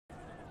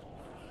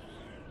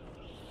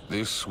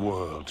This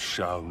world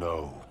shall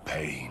know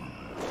pain.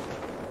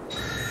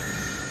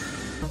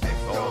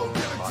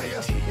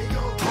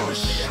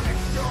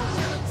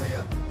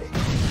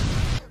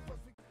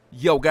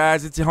 Yo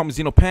guys, it's your homie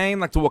Xeno Pain.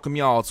 I'd like to welcome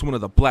y'all to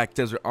another Black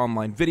Desert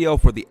Online video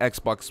for the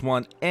Xbox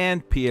One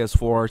and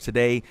PS4.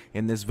 Today,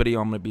 in this video,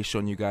 I'm going to be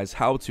showing you guys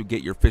how to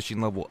get your fishing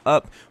level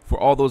up for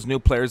all those new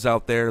players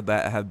out there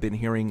that have been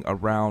hearing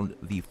around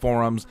the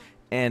forums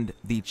and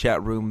the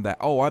chat room that,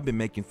 oh, I've been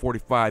making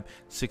 45,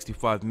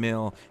 65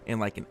 mil in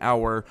like an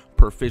hour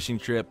per fishing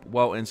trip.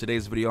 Well, in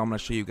today's video, I'm going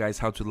to show you guys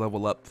how to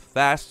level up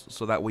fast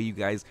so that way you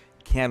guys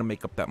can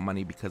make up that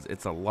money, because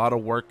it's a lot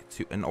of work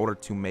in order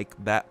to make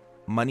that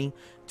money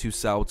to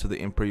sell to the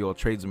Imperial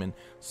tradesmen.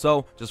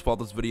 So just follow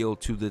this video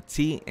to the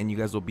T and you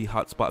guys will be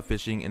hotspot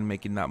fishing and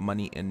making that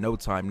money in no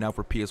time. Now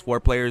for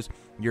PS4 players,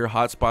 your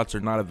hotspots are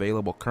not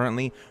available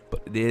currently,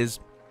 but it is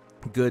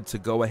good to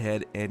go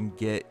ahead and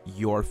get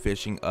your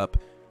fishing up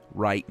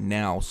right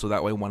now, so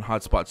that way when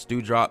hotspots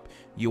do drop,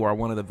 you are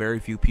one of the very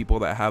few people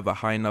that have a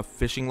high enough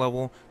fishing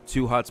level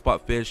to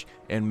hotspot fish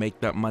and make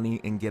that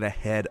money and get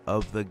ahead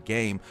of the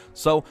game.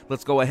 So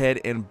let's go ahead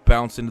and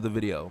bounce into the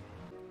video.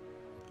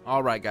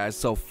 Alright guys,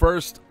 so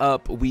first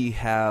up we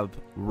have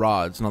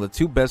rods. Now the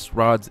two best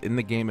rods in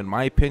the game in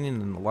my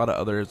opinion, and a lot of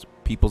others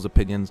people's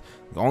opinions,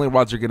 the only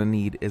rods you're going to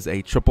need is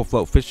a triple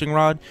float fishing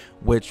rod,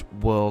 which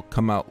will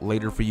come out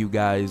later for you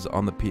guys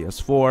on the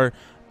PS4,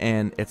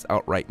 and it's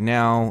out right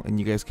now and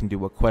you guys can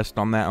do a quest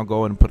on that. I'll go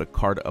ahead and put a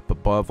card up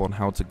above on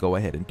how to go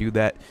ahead and do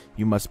that.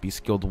 You must be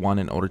skilled 1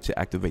 in order to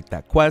activate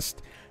that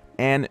quest.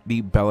 And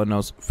the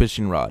Belenos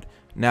fishing rod.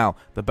 Now,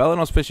 the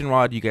Belenos fishing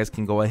rod you guys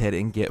can go ahead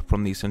and get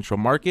from the Central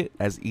Market,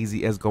 as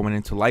easy as going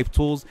into Life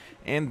Tools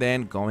and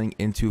then going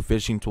into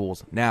Fishing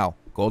Tools. Now,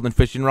 Golden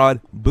fishing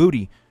rod,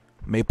 booty.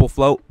 Maple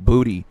float,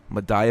 booty.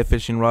 Medaya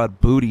fishing rod,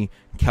 booty.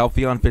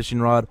 Calphion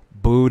fishing rod,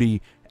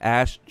 booty.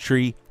 Ash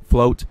tree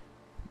float,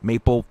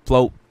 maple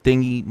float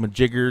thingy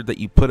majigger that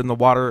you put in the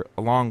water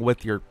along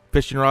with your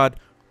fishing rod,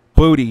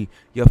 booty.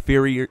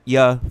 Euphoria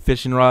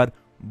fishing rod,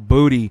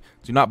 booty.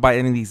 Do not buy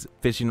any of these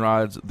fishing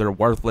rods, they're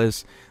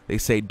worthless. They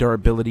say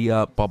durability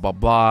up, blah blah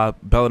blah.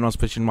 Belenos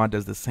fishing rod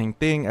does the same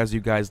thing. As you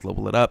guys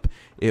level it up,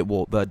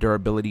 the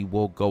durability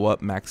will go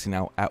up, maxing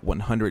out at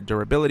 100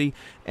 durability,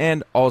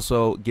 and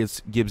also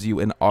gives you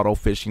an auto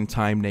fishing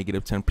time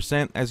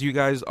 -10%. As you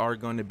guys are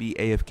going to be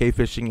AFK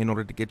fishing in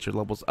order to get your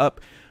levels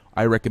up,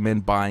 I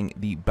recommend buying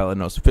the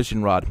Belenos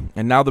fishing rod.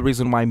 And now the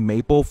reason why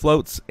maple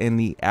floats and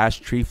the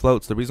ash tree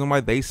floats, the reason why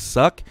they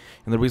suck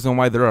and the reason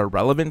why they're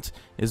irrelevant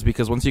is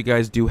because once you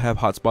guys do have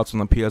hotspots on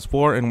the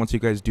PS4 and once you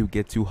guys do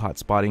get to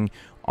hotspotting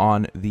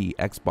on the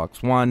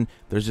Xbox One,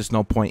 there's just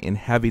no point in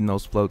having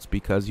those floats,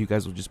 because you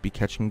guys will just be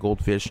catching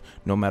goldfish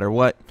no matter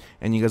what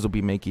and you guys will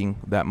be making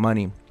that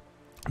money.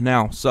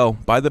 Now, so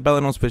buy the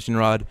Belenos fishing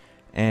rod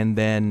and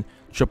then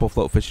triple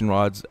float fishing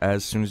rods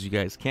as soon as you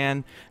guys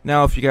can.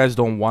 Now if you guys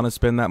don't want to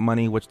spend that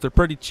money, which they're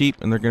pretty cheap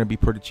and they're going to be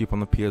pretty cheap on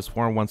the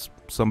PS4 once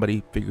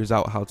somebody figures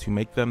out how to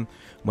make them,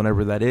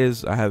 whenever that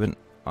is. I haven't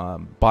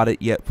bought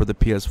it yet for the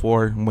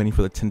PS4. I'm waiting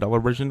for the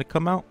 $10 version to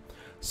come out.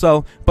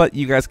 So, but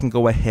you guys can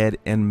go ahead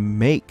and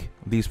make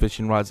these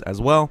fishing rods as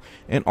well,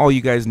 and all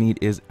you guys need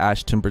is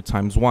ash timber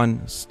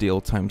 ×1, steel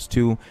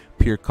 ×2,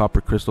 pure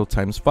copper crystal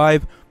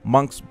 ×5,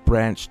 monk's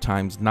branch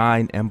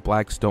 ×9, and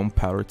blackstone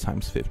powder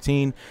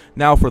 ×15.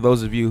 Now for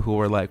those of you who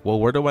are like, well,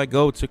 where do I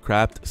go to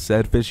craft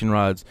said fishing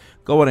rods?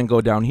 Go ahead and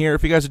go down here.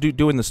 If you guys are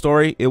doing the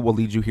story, it will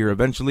lead you here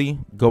eventually.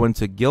 Go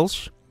into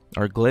Gilsh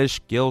or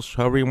Gilsh,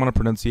 however you want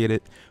to pronunciate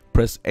it.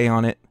 Press A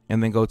on it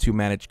and then go to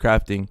manage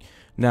crafting.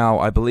 Now,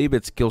 I believe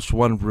it's Gilsh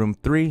 1 room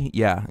 3.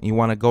 Yeah, you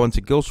want to go into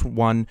Gilsh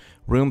 1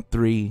 room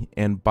 3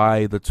 and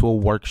buy the tool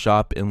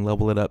workshop and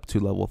level it up to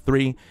level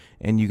 3.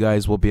 And you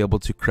guys will be able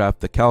to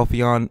craft the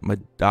Calphion,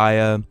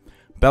 Medaya,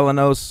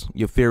 Belenos,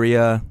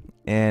 Euphoria,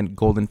 and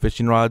golden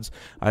fishing rods.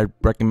 I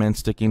recommend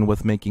sticking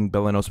with making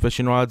Belenos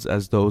fishing rods,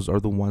 as those are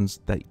the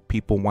ones that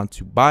people want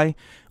to buy.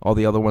 All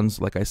the other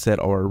ones, like I said,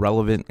 are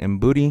irrelevant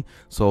and booty.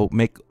 So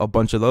make a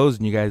bunch of those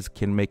and you guys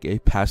can make a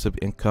passive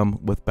income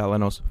with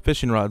Belenos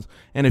fishing rods.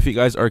 And if you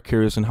guys are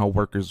curious on how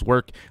workers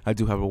work, I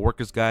do have a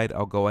workers guide.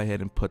 I'll go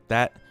ahead and put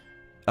that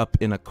up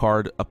in a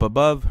card up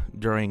above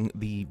during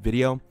the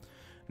video.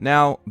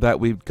 Now that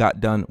we've got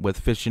done with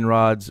fishing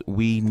rods,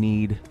 we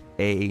need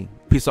a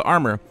piece of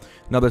armor.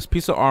 Now this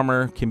piece of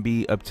armor can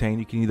be obtained,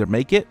 you can either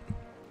make it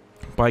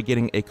by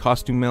getting a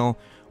costume mill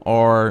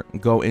or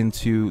go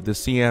into the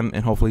CM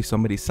and hopefully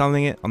somebody's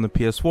selling it on the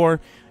PS4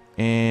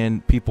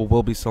 and people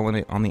will be selling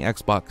it on the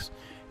Xbox.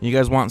 You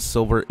guys want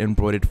silver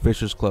embroidered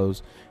fisher's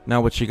clothes.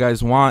 Now what you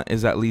guys want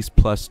is at least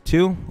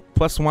 +2.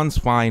 +1's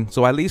fine,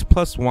 so at least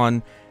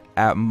 +1,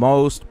 at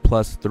most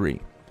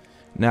 +3.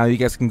 Now you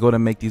guys can go to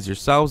make these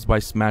yourselves by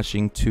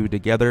smashing 2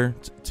 together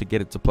to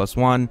get it to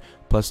 +1,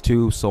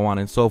 +2, so on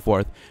and so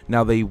forth.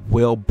 Now they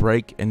will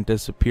break and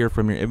disappear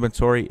from your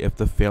inventory if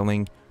the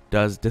failing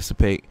does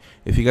dissipate.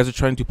 If you guys are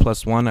trying to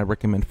 +1, I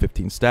recommend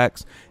 15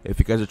 stacks. If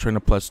you guys are trying to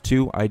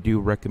 +2, I do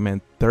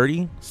recommend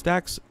 30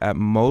 stacks at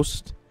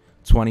most.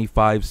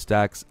 25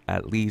 stacks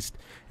at least,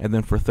 and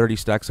then for 30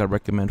 stacks I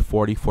recommend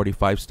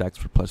 45 stacks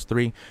for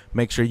 +3.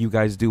 Make sure you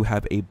guys do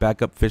have a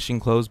backup fishing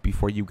clothes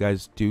before you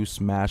guys do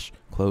smash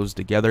clothes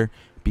together,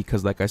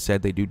 because like I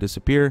said, they do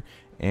disappear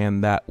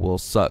and that will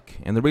suck.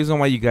 And the reason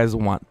why you guys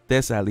want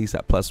this at least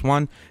at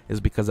 +1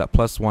 is because at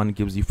 +1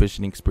 gives you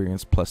fishing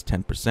experience plus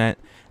 10%,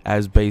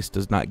 as base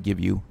does not give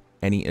you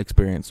any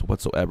experience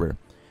whatsoever.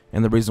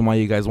 And the reason why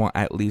you guys want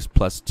at least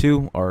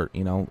 +2, or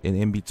you know,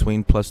 in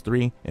between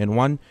 +3 and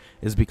 1,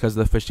 is because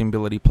the fishing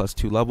ability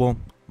 +2 level,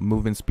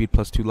 movement speed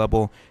 +2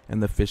 level,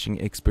 and the fishing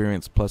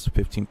experience plus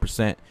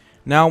 15%.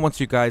 Now once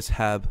you guys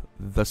have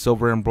the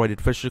silver embroidered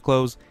fisher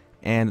clothes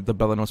and the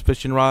Belenos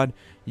fishing rod,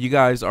 you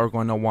guys are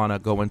going to want to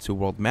go into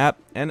world map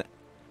and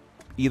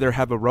either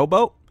have a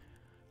rowboat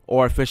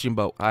or a fishing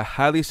boat. I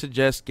highly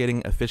suggest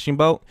getting a fishing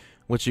boat,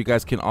 which you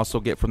guys can also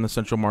get from the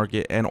central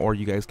market, and or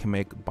you guys can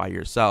make by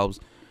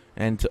yourselves.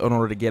 And in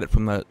order to get it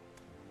from the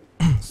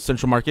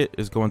central market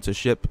is going to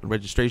ship,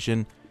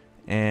 registration,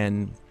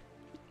 and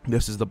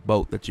this is the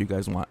boat that you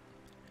guys want,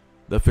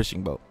 the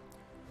fishing boat.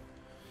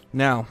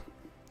 Now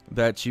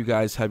that you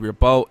guys have your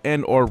boat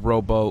and or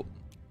rowboat,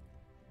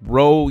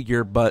 row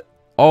your butt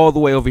all the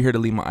way over here to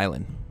Lima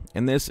Island,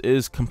 and this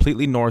is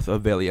completely north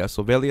of Velia.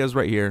 So Velia is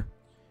right here,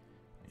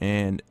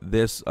 and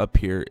this up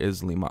here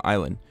is Lima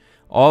Island.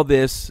 All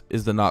this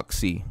is the Nox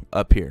Sea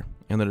up here.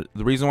 And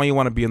the reason why you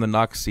want to be in the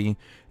Nox Sea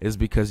is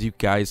because you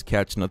guys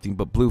catch nothing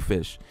but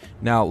bluefish.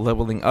 Now,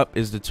 leveling up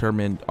is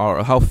determined,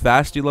 or how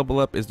fast you level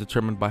up is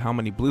determined by how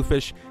many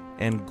bluefish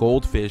and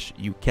goldfish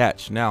you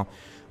catch. Now,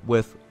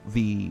 with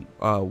the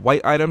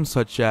white items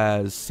such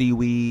as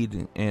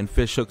seaweed and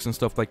fish hooks and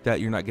stuff like that,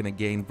 you're not going to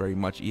gain very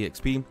much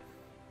EXP.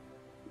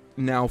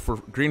 Now, for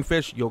green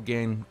fish, you'll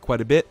gain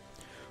quite a bit.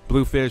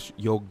 Bluefish,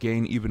 you'll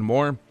gain even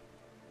more.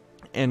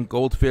 And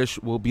goldfish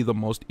will be the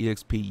most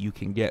EXP you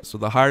can get. So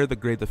the higher the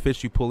grade the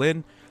fish you pull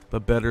in, the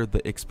better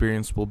the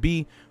experience will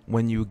be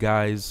when you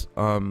guys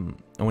are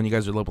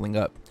leveling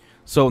up.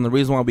 So, and the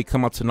reason why we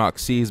come up to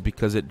Nox Sea is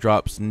because it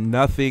drops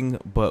nothing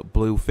but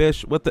blue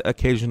fish with the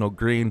occasional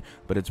green,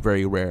 but it's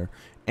very rare.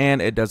 And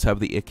it does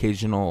have the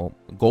occasional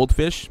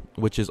goldfish,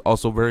 which is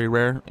also very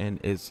rare and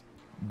is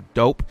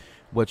dope,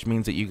 which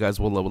means that you guys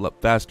will level up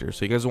faster.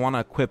 So you guys want to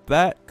equip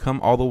that, come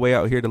all the way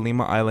out here to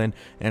Lima Island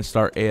and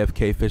start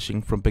AFK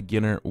fishing from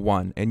beginner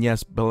 1. And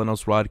yes,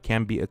 Belenos rod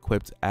can be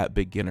equipped at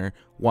beginner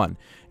 1.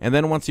 And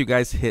then once you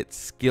guys hit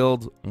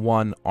skilled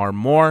 1 or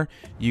more,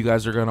 you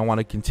guys are going to want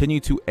to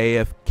continue to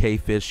AFK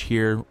fish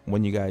here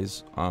when you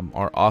guys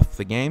are off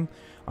the game.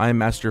 I'm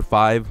master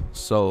 5,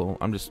 so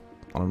I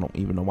don't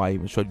even know why I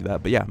even showed you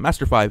that, but yeah,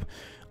 master 5.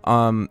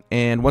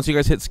 And once you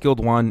guys hit skilled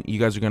 1, you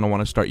guys are going to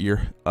want to start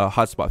your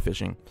hotspot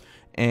fishing.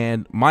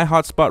 And my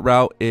hotspot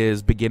route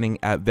is beginning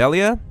at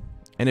Velia.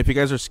 And if you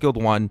guys are skilled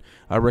 1,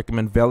 I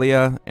recommend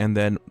Velia, and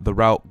then the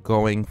route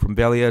going from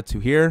Velia to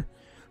here,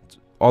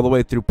 all the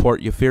way through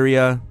Port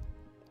Euphoria,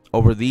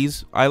 over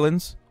these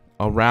islands,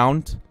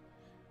 around,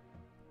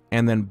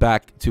 and then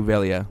back to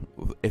Velia,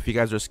 if you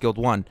guys are skilled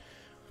 1.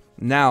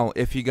 Now,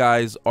 if you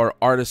guys are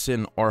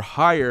artisan or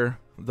higher,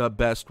 the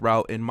best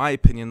route, in my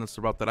opinion, that's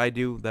the route that I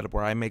do,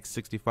 where I make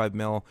 65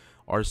 mil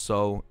or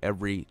so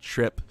every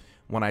trip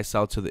when I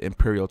sell to the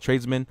Imperial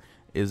Tradesman,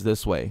 is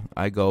this way.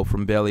 I go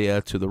from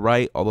Velia to the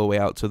right all the way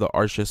out to the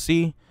Arsha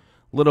Sea,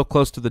 little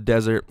close to the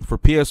desert. For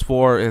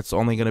PS4, it's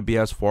only going to be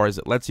as far as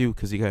it lets you,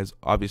 because you guys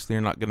obviously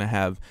are not going to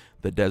have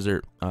the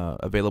desert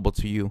available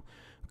to you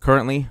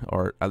currently,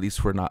 or at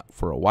least not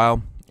for a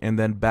while. And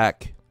then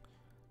back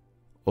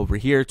over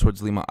here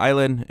towards Lima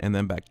Island, and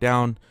then back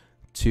down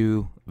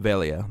to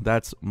Velia.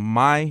 That's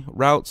my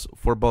routes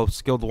for both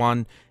skilled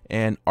 1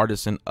 and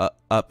artisan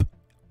up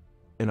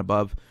and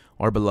above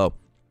or below.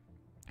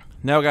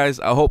 Now guys,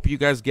 I hope you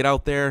guys get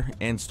out there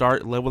and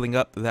start leveling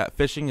up that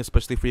fishing,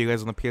 especially for you guys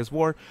on the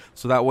PS4,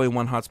 so that way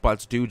when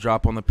hotspots do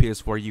drop on the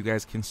PS4, you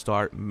guys can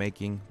start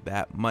making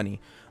that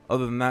money.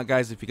 Other than that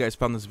guys, if you guys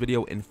found this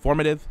video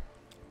informative,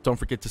 don't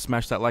forget to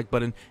smash that like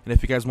button. And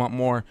if you guys want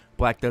more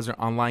Black Desert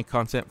Online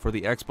content for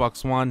the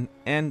Xbox One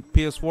and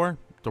PS4,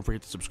 don't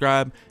forget to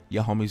subscribe.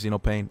 Your homie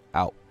Xenopain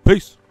out.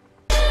 Peace.